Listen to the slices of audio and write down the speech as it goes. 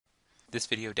This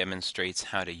video demonstrates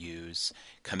how to use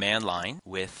command line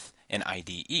with an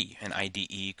IDE. An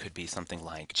IDE could be something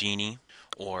like Geany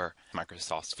or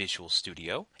Microsoft's Visual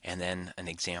Studio, and then an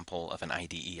example of an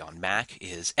IDE on Mac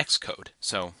is XCode.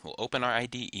 So we'll open our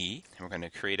IDE and we're going to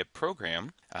create a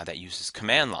program that uses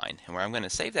command line, and where I'm going to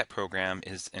save that program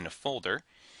is in a folder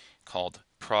called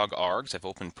progargs. I've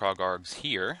opened progargs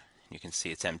here. You can see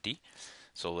it's empty.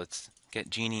 So let's get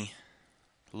Geany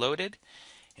loaded.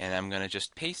 And I'm going to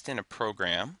just paste in a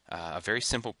program, a very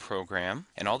simple program,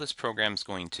 and all this program is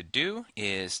going to do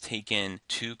is take in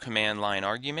two command line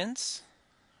arguments.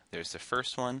 There's the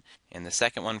first one and the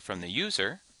second one from the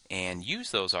user, and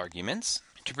use those arguments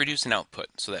to produce an output.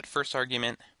 So that first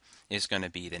argument is going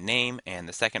to be the name, and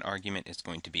the second argument is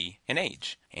going to be an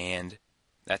age. And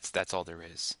that's all there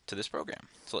is to this program.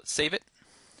 So let's save it.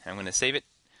 I'm going to save it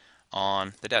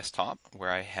on the desktop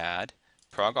where I had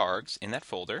progargs in that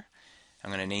folder. I'm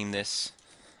going to name this,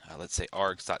 let's say,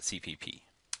 args.cpp.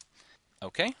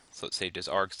 Okay, so it's saved as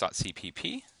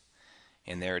args.cpp,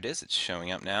 and there it is. It's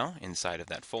showing up now inside of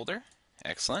that folder.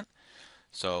 Excellent.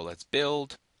 So let's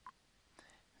build.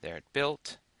 There it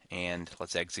built, and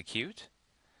let's execute.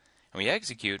 When we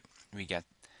execute, we get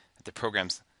that the program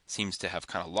seems to have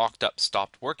kind of locked up,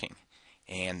 stopped working.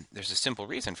 And there's a simple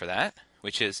reason for that,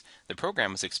 which is the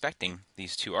program was expecting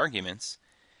these two arguments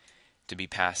to be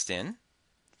passed in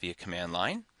via command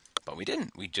line, but we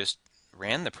didn't. We just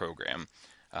ran the program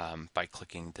by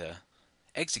clicking the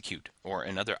execute, or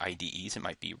in other IDEs it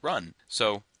might be run.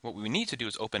 So what we need to do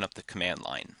is open up the command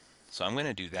line. So I'm going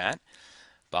to do that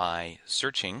by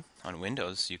searching on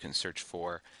Windows. You can search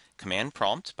for command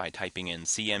prompt by typing in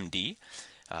CMD.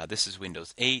 This is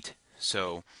Windows 8,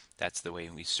 so that's the way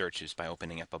we search, is by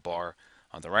opening up a bar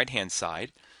on the right hand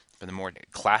side. For the more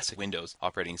classic Windows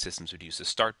operating systems would use the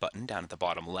start button down at the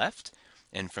bottom left.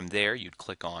 And from there, you'd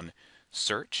click on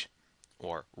Search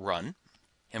or Run,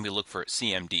 and we look for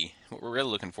CMD. What we're really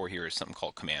looking for here is something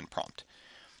called Command Prompt.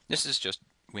 This is just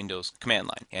Windows command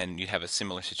line, and you'd have a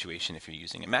similar situation if you're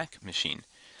using a Mac machine,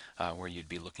 where you'd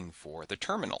be looking for the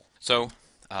terminal. So,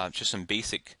 just some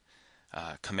basic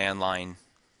command line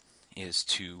is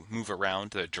to move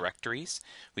around the directories.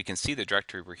 We can see the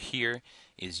directory we're here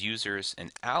is users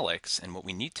and Alex, and what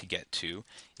we need to get to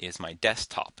is my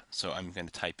desktop. So I'm going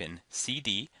to type in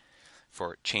CD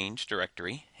for change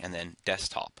directory and then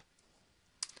desktop.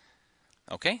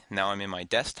 Okay, now I'm in my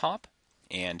desktop,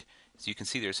 and as you can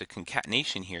see there's a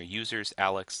concatenation here, users,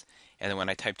 Alex, and then when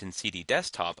I typed in CD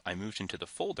desktop, I moved into the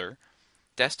folder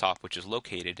desktop, which is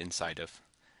located inside of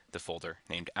the folder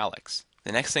named Alex.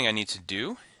 The next thing I need to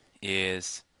do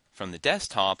is, from the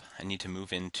desktop, I need to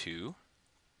move into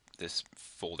this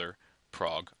folder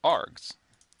progargs.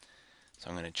 So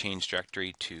I'm going to change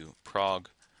directory to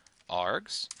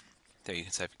progargs. There you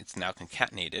can see it's now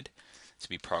concatenated to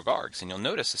be progargs. And you'll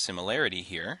notice a similarity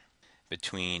here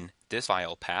between this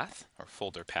file path or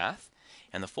folder path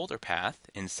and the folder path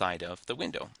inside of the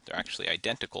window. They're actually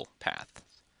identical paths.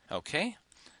 Okay,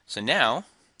 so now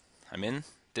I'm in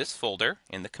this folder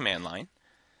in the command line.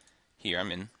 Here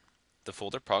I'm in the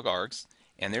folder progargs,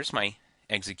 and there's my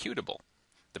executable,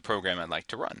 the program I'd like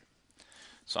to run.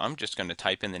 So I'm just going to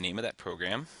type in the name of that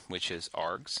program, which is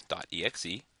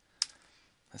args.exe.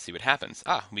 Let's see what happens.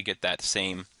 We get that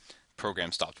same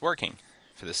program stopped working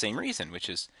for the same reason, which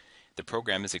is the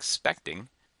program is expecting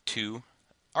two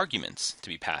arguments to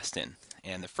be passed in.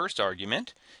 And the first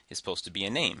argument is supposed to be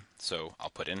a name, so I'll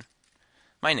put in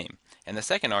my name. And the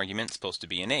second argument is supposed to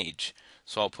be an age,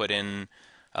 so I'll put in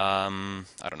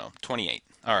I don't know, 28.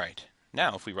 Alright,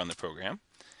 now if we run the program,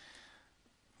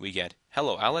 we get,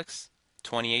 hello Alex,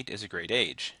 28 is a great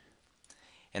age.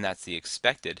 And that's the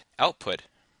expected output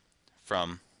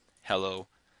from hello,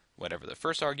 whatever the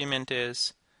first argument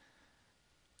is,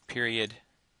 period,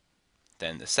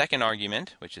 then the second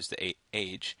argument, which is the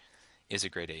age, is a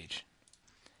great age.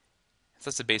 So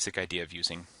that's the basic idea of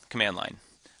using command line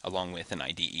along with an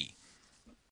IDE.